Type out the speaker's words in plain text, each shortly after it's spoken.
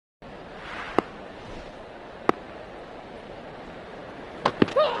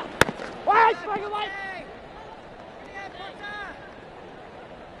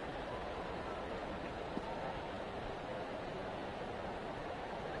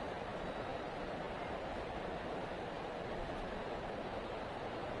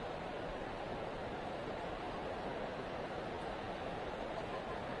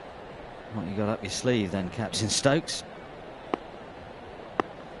What you got up your sleeve then, Captain Stokes?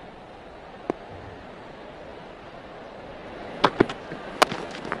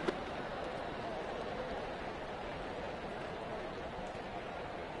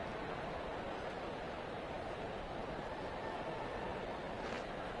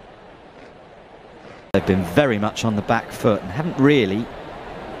 They've been very much on the back foot and haven't really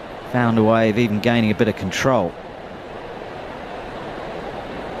found a way of even gaining a bit of control.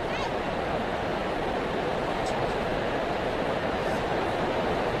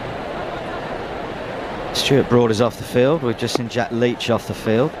 Stuart Broad is off the field. We've just seen Jack Leach off the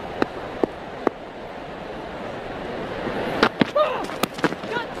field.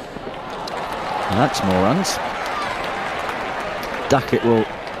 And that's more runs. Duckett will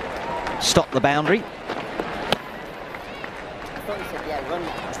stop the boundary.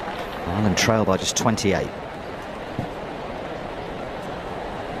 Ireland trail by just 28.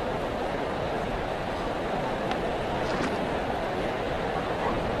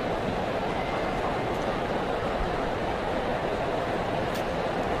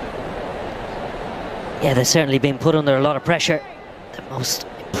 Yeah, they've certainly been put under a lot of pressure. The most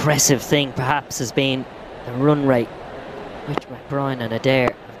impressive thing perhaps has been the run rate, which McBride and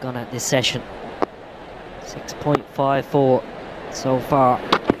Adair have gone at this session. 6.54 so far.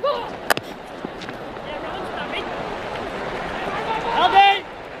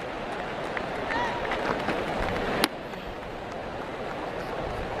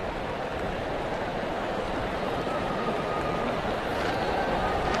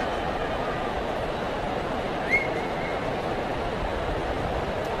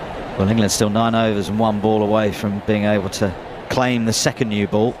 Well, England's still 9 overs and 1 ball away from being able to claim the second new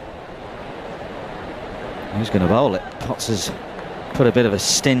ball. Who's going to bowl it? Potts has put a bit of a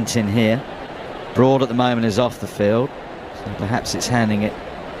stint in here. Broad at the moment is off the field, so perhaps it's handing it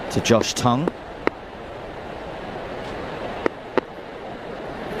to Josh Tongue.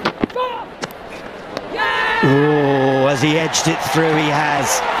 Oh, as he edged it through, he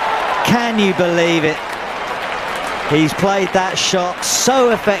has. Can you believe it? He's played that shot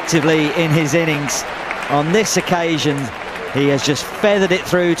so effectively in his innings. On this occasion, he has just feathered it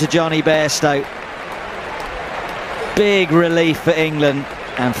through to Johnny Bairstow. Big relief for England,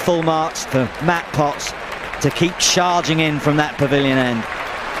 and full marks for Matt Potts to keep charging in from that pavilion end.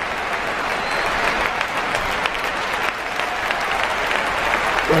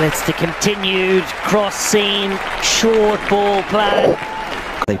 Well, it's the continued cross-seam, short ball plan.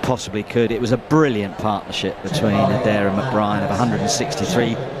 They possibly could. It was a brilliant partnership between Adair and McBride of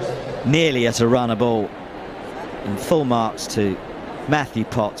 163, nearly at a run a ball. And full marks to Matthew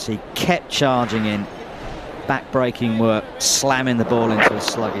Potts. He kept charging in, back-breaking work, slamming the ball into a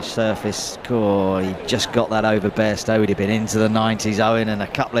sluggish surface. Oh, he just got that over Bairstow. He'd have been into the 90s, Owen, and a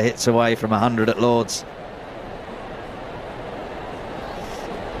couple of hits away from 100 at Lord's.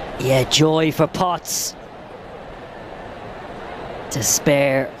 Yeah, joy for Potts.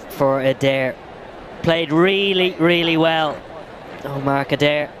 Despair for Adair. Played really, really well. Oh, Mark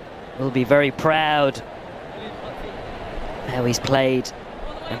Adair will be very proud how he's played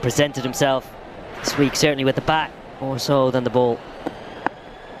and presented himself this week, certainly with the bat, more so than the ball.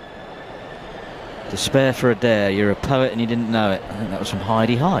 Despair for Adair. You're a poet and you didn't know it. I think that was from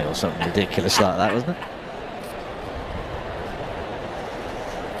Heidi High or something ridiculous like that, wasn't it?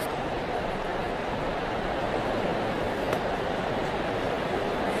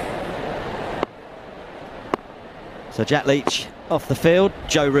 So Jack Leach off the field,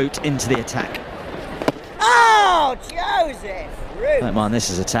 Joe Root into the attack. Oh, Joseph Root! Don't mind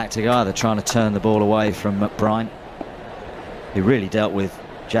this as a tactic either, trying to turn the ball away from McBride. He really dealt with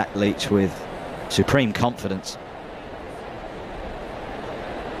Jack Leach with supreme confidence.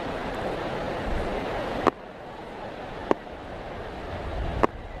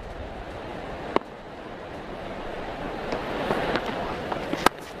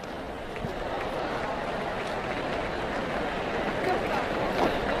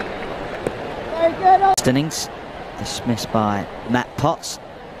 Innings dismissed by Matt Potts.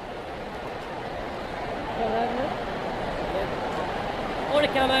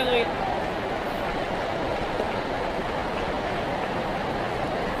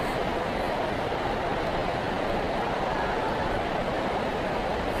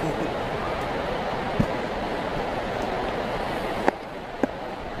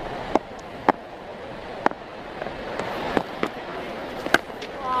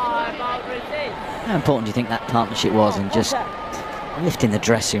 How important do you think that partnership was in just lifting the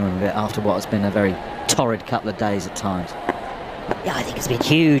dressing room a bit after what has been a very torrid couple of days at times? Yeah, I think it's been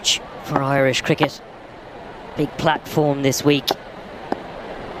huge for Irish cricket. Big platform this week.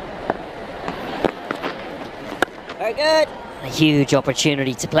 Very good. A huge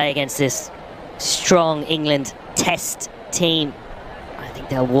opportunity to play against this strong England Test team. I think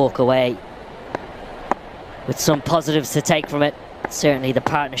they'll walk away with some positives to take from it. Certainly the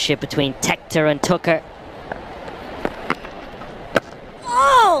partnership between Tector and Tucker.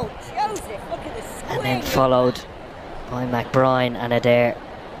 Oh, Joseph, look at the swing. And then followed by McBride and Adair.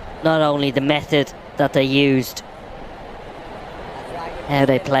 Not only the method that they used, how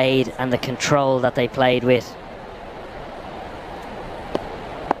they played and the control that they played with.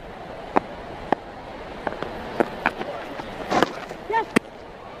 Yes.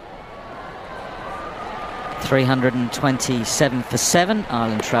 327 for 7.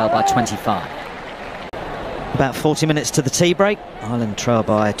 Ireland trail by 25. About 40 minutes to the tea break. Ireland trail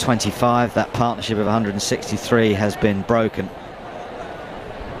by 25. That partnership of 163 has been broken.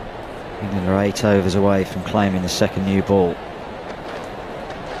 England are 8 overs away from claiming the second new ball.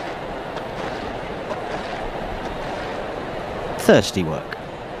 Thirsty work.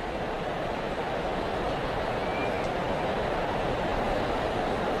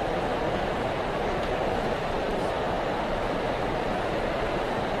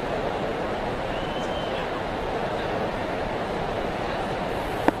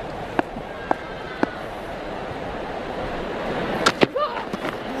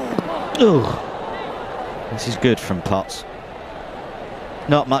 Ooh. This is good from Potts.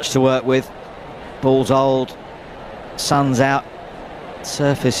 Not much to work with. Ball's old. Sun's out.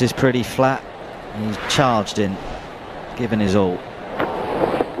 Surface is pretty flat. He's charged in, given his all.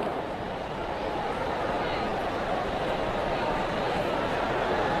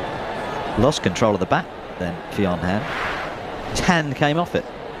 Lost control of the bat then, Fionn Hand. His hand came off it.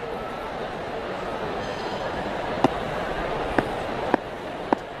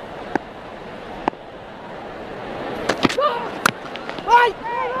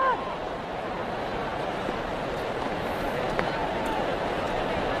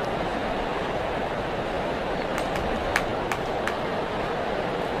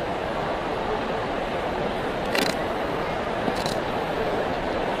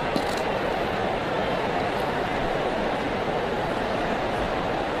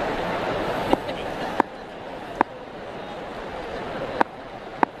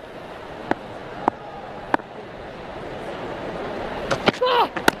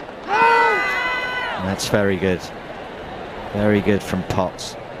 That's very good. Very good from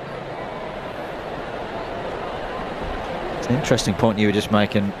Potts. It's an interesting point you were just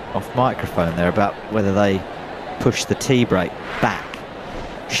making off microphone there about whether they push the tea break back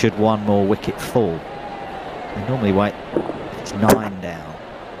should one more wicket fall. They normally wait, if it's 9 down,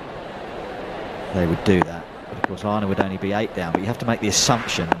 they would do that. But of course Ireland would only be 8 down, but you have to make the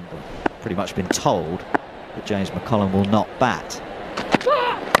assumption, pretty much been told, that James McCullum will not bat.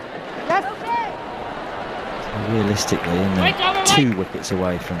 Realistically, England 2 wickets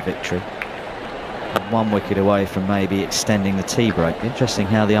away from victory and 1 wicket away from maybe extending the tea break. Interesting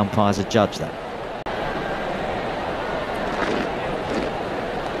how the umpires have judged that.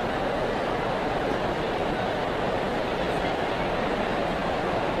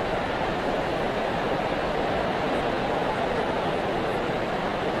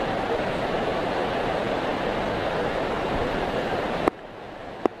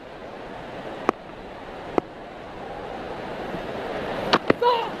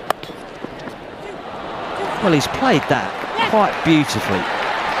 Well, he's played that quite beautifully.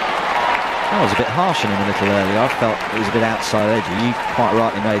 That was a bit harsh on him a little earlier. I felt it was a bit outside edgy. You quite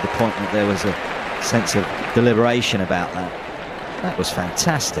rightly made the point that there was a sense of deliberation about that. That was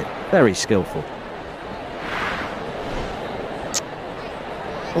fantastic. Very skillful.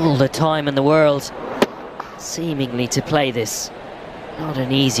 All the time in the world, seemingly to play this. Not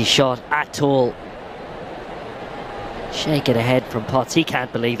an easy shot at all. Shake it ahead from Potts. He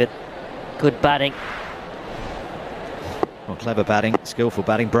can't believe it. Good batting. Well, clever batting, skillful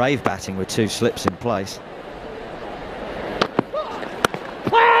batting, brave batting with 2 slips in place.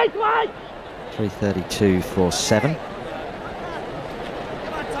 332 for 7.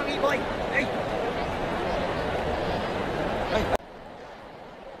 Come on, Tommy boy. Hey.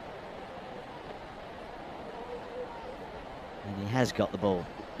 And he has got the ball.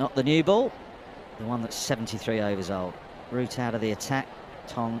 Not the new ball, the one that's 73 overs old. Root out of the attack,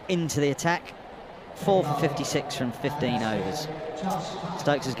 Tong into the attack. 4 for 56 from 15 overs.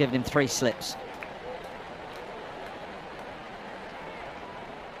 Stokes has given him 3 slips.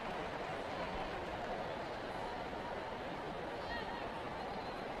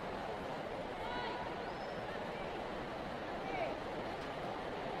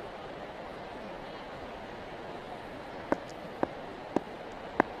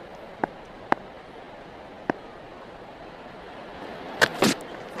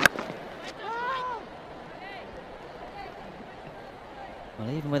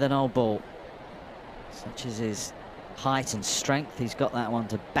 Well, even with an old ball, such as his height and strength, he's got that one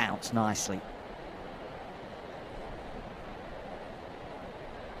to bounce nicely.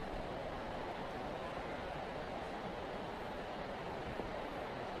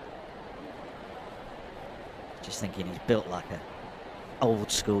 Just thinking he's built like a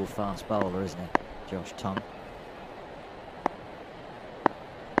old school fast bowler, isn't he, Josh Tongue?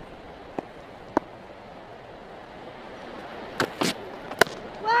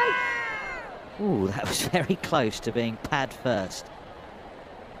 Ooh, that was very close to being pad first.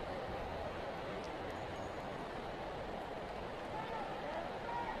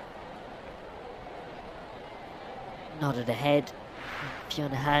 Nodded ahead,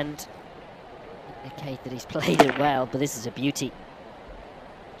 Fionn Hand. Indicate that he's played it well, but this is a beauty.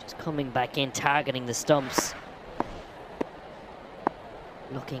 Just coming back in, targeting the stumps.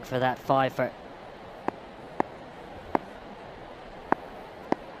 Looking for that fiver.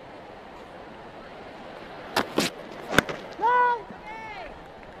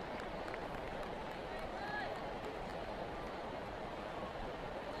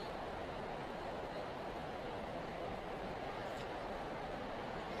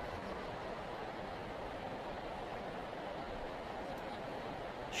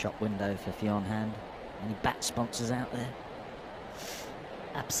 Shop window for Fionn Hand. Any bat sponsors out there?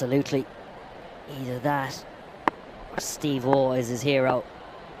 Absolutely. Either that or Steve Waugh is his hero.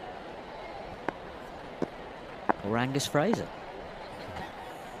 Or Angus Fraser.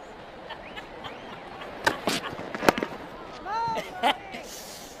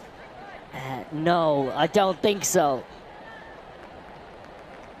 No, I don't think so.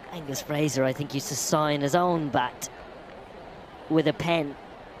 Angus Fraser, I think, used to sign his own bat with a pen.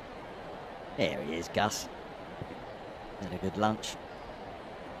 There he is, Gus. Had a good lunch.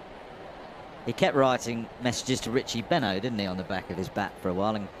 He kept writing messages to Richie Benno, didn't he, on the back of his bat for a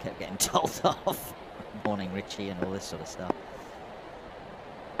while, and kept getting told off. Morning, Richie, and all this sort of stuff.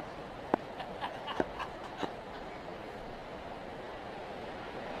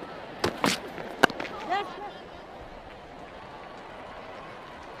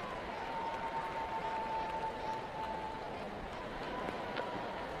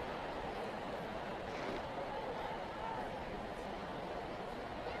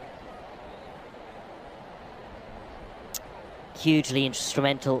 Hugely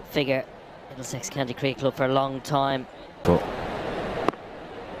instrumental figure, Middlesex County Cricket Club, for a long time. Cool.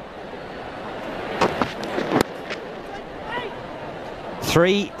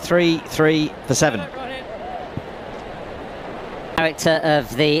 Three for 7. Character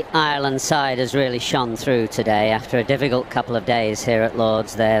of the Ireland side has really shone through today. After a difficult couple of days here at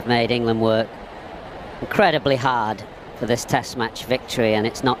Lord's, they've made England work incredibly hard for this Test match victory, and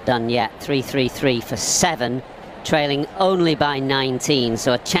it's not done yet. 3 for 7. Trailing only by 19,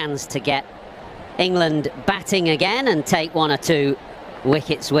 so a chance to get England batting again and take 1 or 2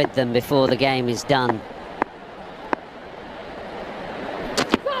 wickets with them before the game is done.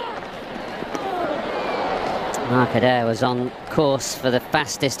 Mark Adair was on course for the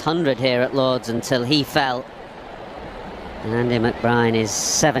fastest 100 here at Lord's until he fell. And Andy McBride is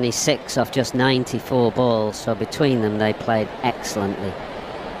 76 off just 94 balls, so between them they played excellently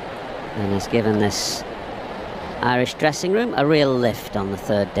and has given this Irish dressing room a real lift on the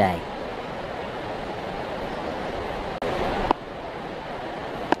 3rd day.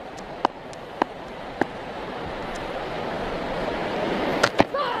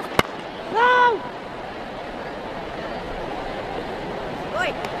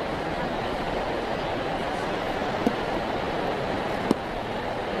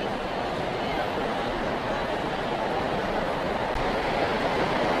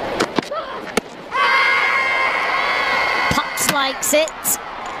 Likes it,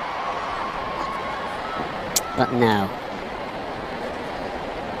 but no.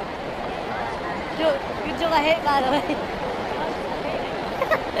 You took a hit, by the way.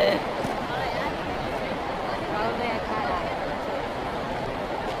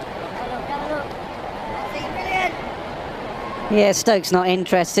 Yeah, Stokes not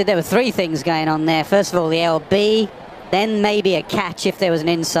interested. There were 3 things going on there. First of all, the LB, then maybe a catch if there was an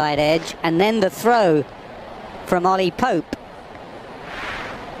inside edge, and then the throw from Ollie Pope.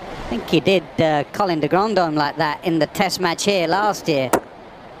 I think he did Colin de Grandhomme like that in the Test match here last year.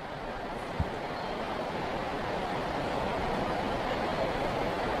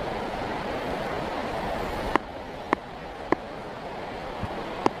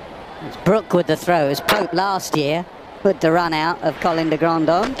 It's Brook with the throws. Pope last year put the run out of Colin de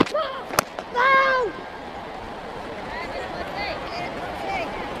Grandhomme.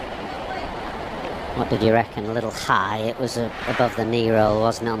 What did you reckon? A little high. It was above the knee roll,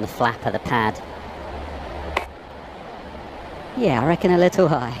 wasn't it, on the flap of the pad? Yeah, I reckon a little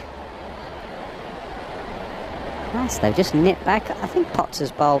high. Nice though, just nipped back. I think Potts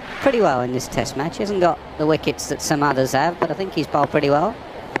has bowled pretty well in this test match. He hasn't got the wickets that some others have, but I think he's bowled pretty well.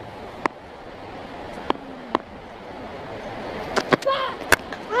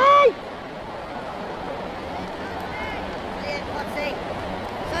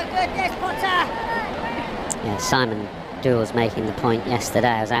 Yeah, Simon Dewell's making the point yesterday.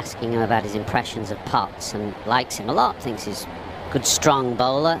 I was asking him about his impressions of Potts, and likes him a lot. Thinks he's a good, strong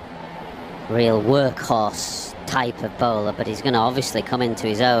bowler, real workhorse type of bowler, but he's going to obviously come into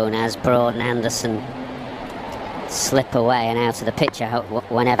his own as Broad and Anderson slip away and out of the picture,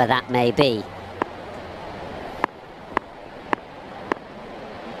 whenever that may be.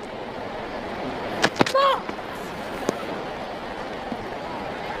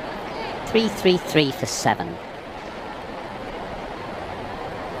 Three for 7.